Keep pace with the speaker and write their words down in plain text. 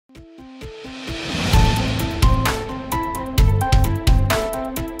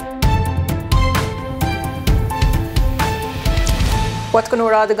Welcome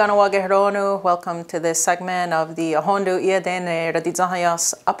to this segment of the Ohén iente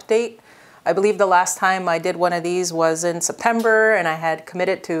Ratitsénhaienhs update. I believe the last time I did one of these was in September, and I had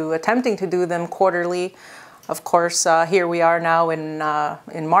committed to attempting to do them quarterly. Of course, here we are now in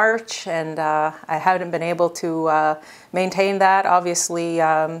March, and I haven't been able to maintain that. Obviously,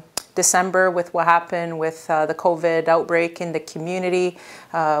 December, with what happened with the COVID outbreak in the community,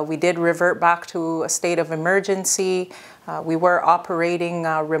 we did revert back to a state of emergency. We were operating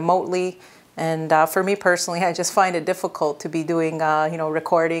remotely, and for me personally, I just find it difficult to be doing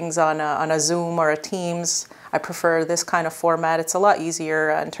recordings on a Zoom or a Teams. I prefer this kind of format. It's a lot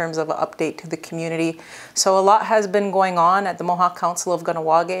easier in terms of an update to the community. So a lot has been going on at the Mohawk Council of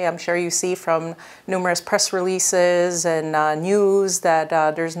Kahnawake. I'm sure you see from numerous press releases and news that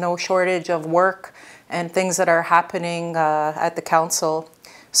there's no shortage of work and things that are happening at the council.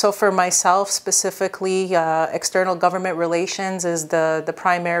 So for myself specifically, external government relations is the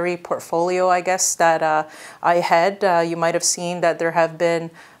primary portfolio, I guess, that I head. You might have seen that there have been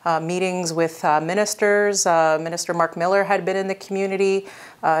meetings with ministers. Minister Mark Miller had been in the community.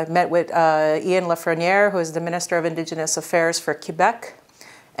 I met with Ian Lafreniere, who is the Minister of Indigenous Affairs for Quebec.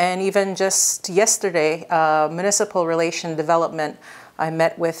 And even just yesterday, Municipal Relation Development, I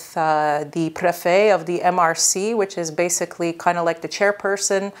met with the Préfet of the MRC, which is basically kind of like the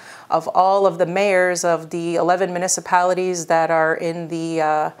chairperson of all of the mayors of the 11 municipalities that are in the,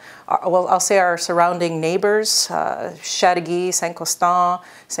 well, I'll say our surrounding neighbors, Chateauguay, Saint-Constant,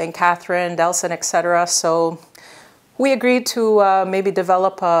 St. Catherine, Delson, etc. So we agreed to maybe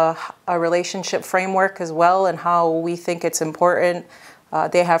develop a relationship framework as well, and how we think it's important.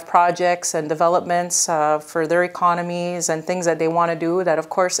 They have projects and developments for their economies and things that they want to do that, of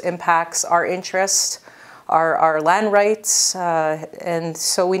course, impacts our interests, our land rights, and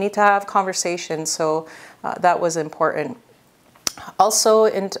so we need to have conversations. So that was important.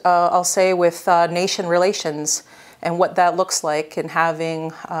 Also, I'll say with nation relations and what that looks like, and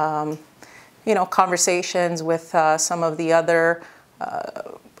having conversations with some of the other,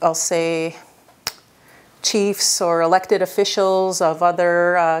 I'll say, chiefs or elected officials of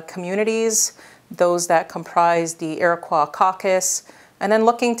other communities, those that comprise the Iroquois caucus, and then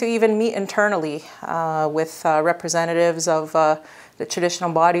looking to even meet internally with representatives of the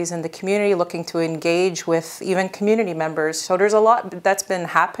traditional bodies in the community, looking to engage with even community members. So there's a lot that's been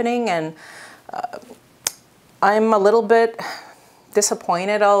happening, and I'm a little bit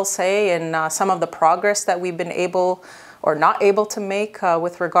disappointed, I'll say, in some of the progress that we've been able or not able to make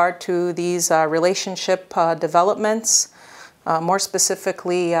with regard to these relationship developments. More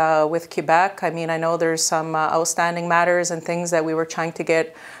specifically with Quebec, I mean, I know there's some outstanding matters and things that we were trying to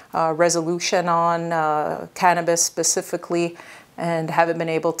get resolution on, cannabis specifically, and haven't been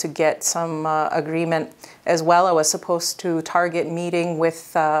able to get some agreement as well. I was supposed to target meeting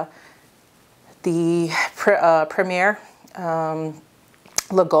with the Premier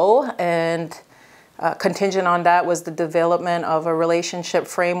Legault, and contingent on that was the development of a relationship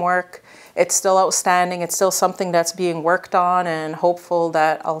framework. It's still outstanding. It's still something that's being worked on, and hopeful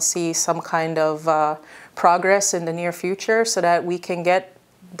that I'll see some kind of progress in the near future so that we can get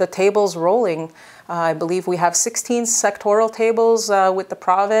the tables rolling. I believe we have 16 sectoral tables with the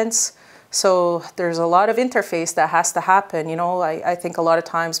province. So there's a lot of interface that has to happen. You know, I think a lot of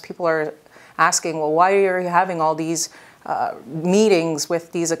times people are asking, well, why are you having all these meetings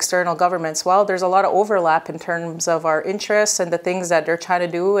with these external governments? Well, there's a lot of overlap in terms of our interests and the things that they're trying to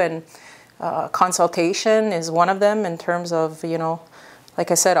do, and consultation is one of them in terms of,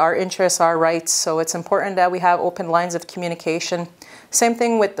 like I said, our interests, our rights. So it's important that we have open lines of communication. Same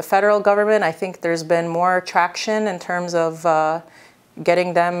thing with the federal government. I think there's been more traction in terms of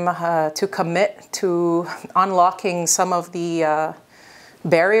getting them to commit to unlocking some of the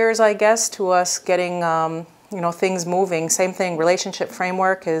barriers, I guess, to us getting things moving. Same thing, relationship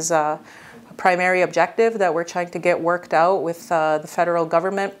framework is a primary objective that we're trying to get worked out with the federal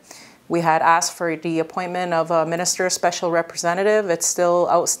government. We had asked for the appointment of a minister special representative. It's still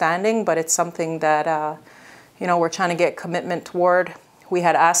outstanding, but it's something that we're trying to get commitment toward. We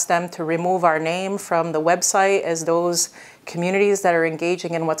had asked them to remove our name from the website as those communities that are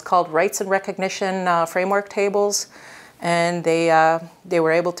engaging in what's called rights and recognition framework tables. And they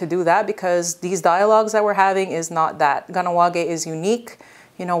were able to do that because these dialogues that we're having is not that. Kahnawake is unique.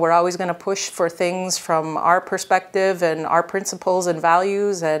 We're always going to push for things from our perspective and our principles and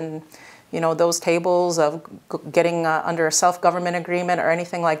values, and those tables of getting under a self-government agreement or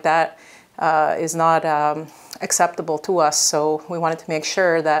anything like that is not acceptable to us. So we wanted to make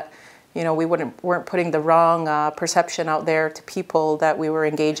sure that we weren't putting the wrong perception out there to people that we were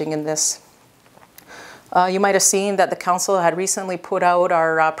engaging in this. You might have seen that the council had recently put out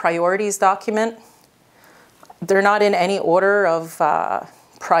our priorities document. They're not in any order of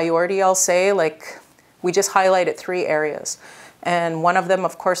priority, I'll say. Like, we just highlighted 3 areas. And one of them,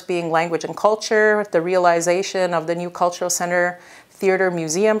 of course, being language and culture. The realization of the new cultural center theater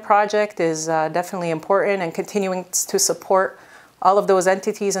museum project is definitely important, and continuing to support all of those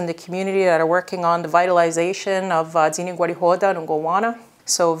entities in the community that are working on the vitalization of Dzini Guarihoda and Gowana.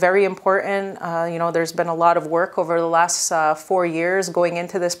 So very important. You know, there's been a lot of work over the last 4 years going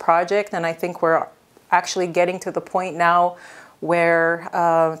into this project, and I think we're actually getting to the point now where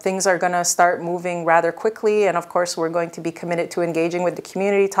things are going to start moving rather quickly. And of course, we're going to be committed to engaging with the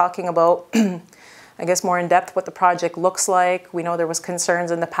community, talking about, I guess, more in depth what the project looks like. We know there was concerns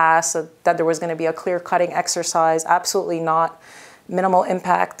in the past that there was going to be a clear-cutting exercise. Absolutely not. Minimal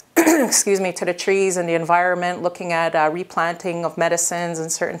impact, excuse me, to the trees and the environment, looking at replanting of medicines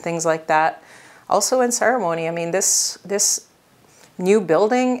and certain things like that. Also in ceremony, I mean, this new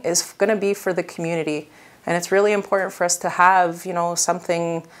building is going to be for the community. And it's really important for us to have, you know,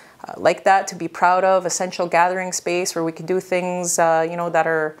 something like that to be proud of, a central gathering space where we can do things, you know, that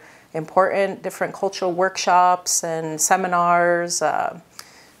are important, different cultural workshops and seminars.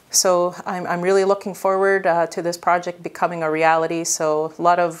 So I'm really looking forward to this project becoming a reality. So a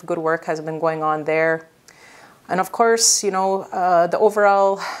lot of good work has been going on there. And of course, you know, the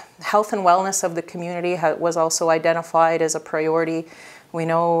overall health and wellness of the community was also identified as a priority. We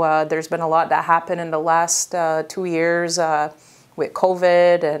know there's been a lot that happened in the last 2 years with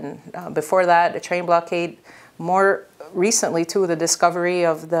COVID, and before that, the train blockade. More recently, too, the discovery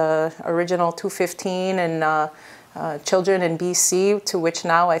of the original 215 and children in BC, to which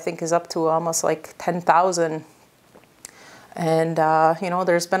now I think is up to almost like 10,000. And, you know,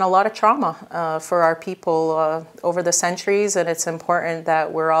 there's been a lot of trauma for our people over the centuries, and it's important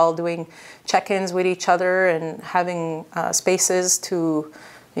that we're all doing check-ins with each other and having spaces to,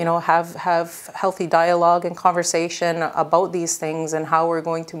 you know, have healthy dialogue and conversation about these things and how we're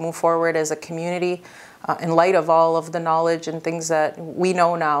going to move forward as a community in light of all of the knowledge and things that we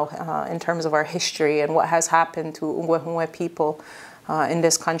know now in terms of our history and what has happened to Ungwehungwe people in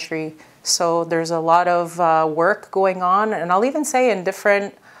this country. So there's a lot of work going on, and I'll even say in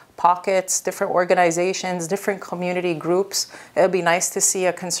different pockets, different organizations, different community groups. It would be nice to see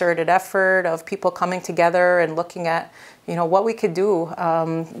a concerted effort of people coming together and looking at, you know, what we could do,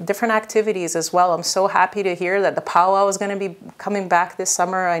 different activities as well. I'm so happy to hear that the powwow is going to be coming back this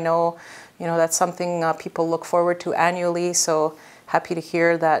summer. I know, you know, that's something people look forward to annually, so happy to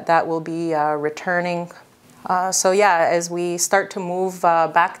hear that that will be returning. So yeah, as we start to move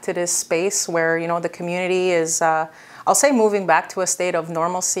back to this space where, you know, the community is, I'll say, moving back to a state of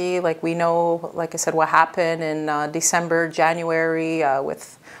normalcy. Like, we know, like I said, what happened in December, January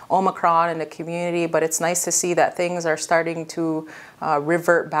with Omicron in the community, but it's nice to see that things are starting to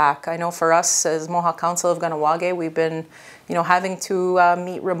revert back. I know for us as Mohawk Council of Kahnawake, we've been, you know, having to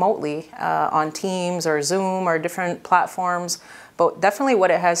meet remotely on Teams or Zoom or different platforms. But definitely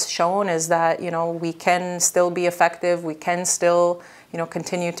what it has shown is that, you know, we can still be effective. We can still, you know,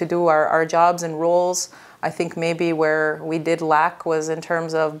 continue to do our jobs and roles. I think maybe where we did lack was in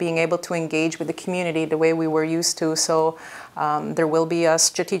terms of being able to engage with the community the way we were used to. So there will be a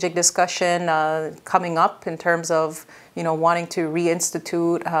strategic discussion coming up in terms of, you know, wanting to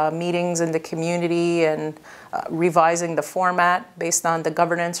reinstitute meetings in the community and revising the format based on the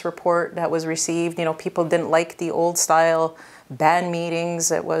governance report that was received. You know, people didn't like the old style band meetings.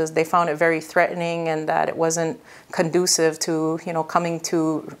 They found it very threatening, and that it wasn't conducive to, you know, coming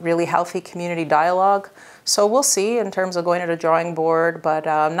to really healthy community dialogue. So we'll see in terms of going to the drawing board, but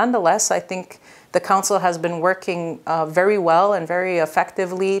nonetheless, I think the council has been working very well and very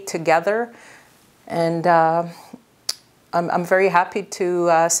effectively together, and I'm very happy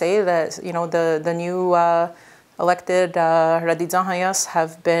to say that, you know, the new elected Ratitsénhaienhs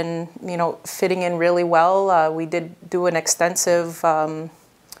have been, you know, fitting in really well. We did do an extensive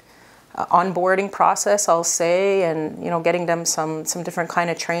onboarding process, I'll say, and, you know, getting them some different kind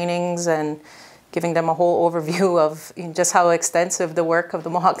of trainings and giving them a whole overview of just how extensive the work of the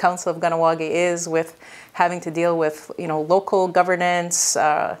Mohawk Council of Kahnawake is, with having to deal with, you know, local governance,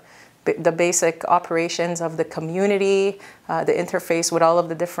 the basic operations of the community, the interface with all of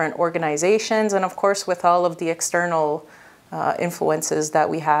the different organizations, and of course with all of the external influences that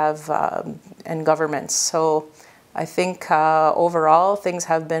we have in governments. So I think overall things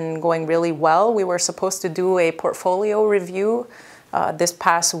have been going really well. We were supposed to do a portfolio review this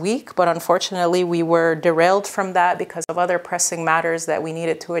past week, but unfortunately we were derailed from that because of other pressing matters that we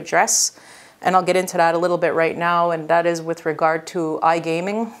needed to address. And I'll get into that a little bit right now, and that is with regard to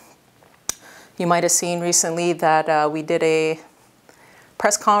iGaming. You might have seen recently that we did a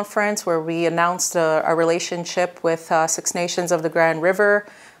press conference where we announced our relationship with Six Nations of the Grand River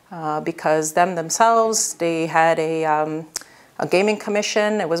because themselves, they had a gaming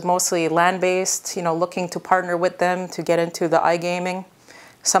commission. It was mostly land-based, looking to partner with them to get into the iGaming.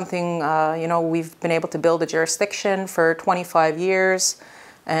 Something, we've been able to build a jurisdiction for 25 years.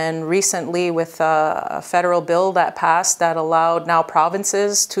 And recently with a federal bill that passed that allowed now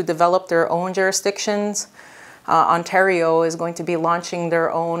provinces to develop their own jurisdictions. Ontario is going to be launching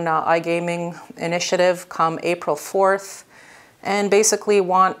their own iGaming initiative come April 4th and basically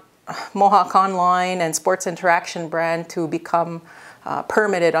want Mohawk Online and Sports Interaction brand to become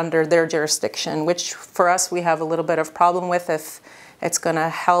permitted under their jurisdiction, which for us we have a little bit of problem with if it's going to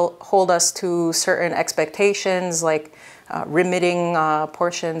hold us to certain expectations like remitting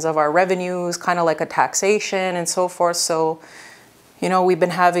portions of our revenues, kind of like a taxation and so forth. So, we've been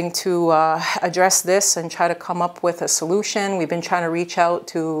having to address this and try to come up with a solution. We've been trying to reach out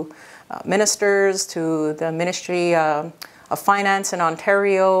to ministers, to the Ministry of Finance in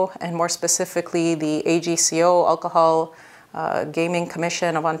Ontario, and more specifically the AGCO, Alcohol Gaming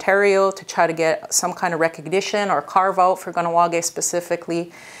Commission of Ontario, to try to get some kind of recognition or carve out for Kahnawake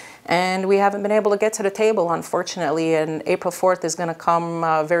specifically. And we haven't been able to get to the table, unfortunately, and April 4th is going to come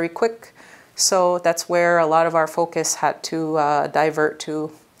very quick. So that's where a lot of our focus had to divert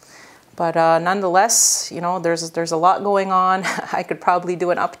to. But nonetheless, there's a lot going on. I could probably do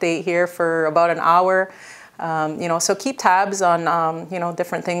an update here for about an hour. So keep tabs on,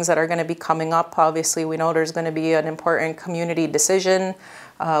 different things that are going to be coming up. Obviously, we know there's going to be an important community decision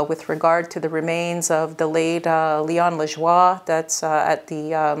with regard to the remains of the late Leon Lajoie. That's at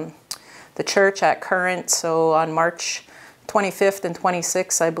the church at Current. So on March 25th and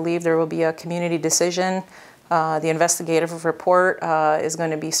 26th, I believe there will be a community decision. The investigative report is going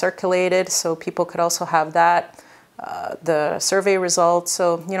to be circulated, so people could also have that. The survey results,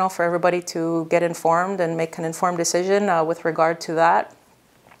 so for everybody to get informed and make an informed decision with regard to that.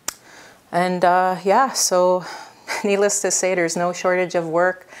 And so needless to say, there's no shortage of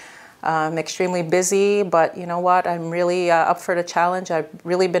work. I'm extremely busy, but you know what? I'm really up for the challenge. I've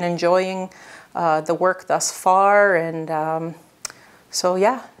really been enjoying the work thus far, and so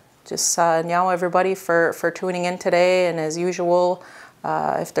yeah, just nyao everybody for tuning in today. And as usual,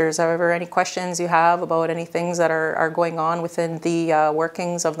 if there's ever any questions you have about any things that are going on within the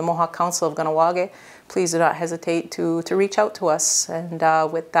workings of the Mohawk Council of Kahnawake, please do not hesitate to reach out to us. And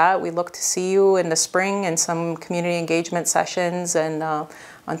with that, we look to see you in the spring in some community engagement sessions. And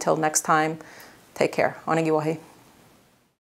until next time, take care. Onegi wahi.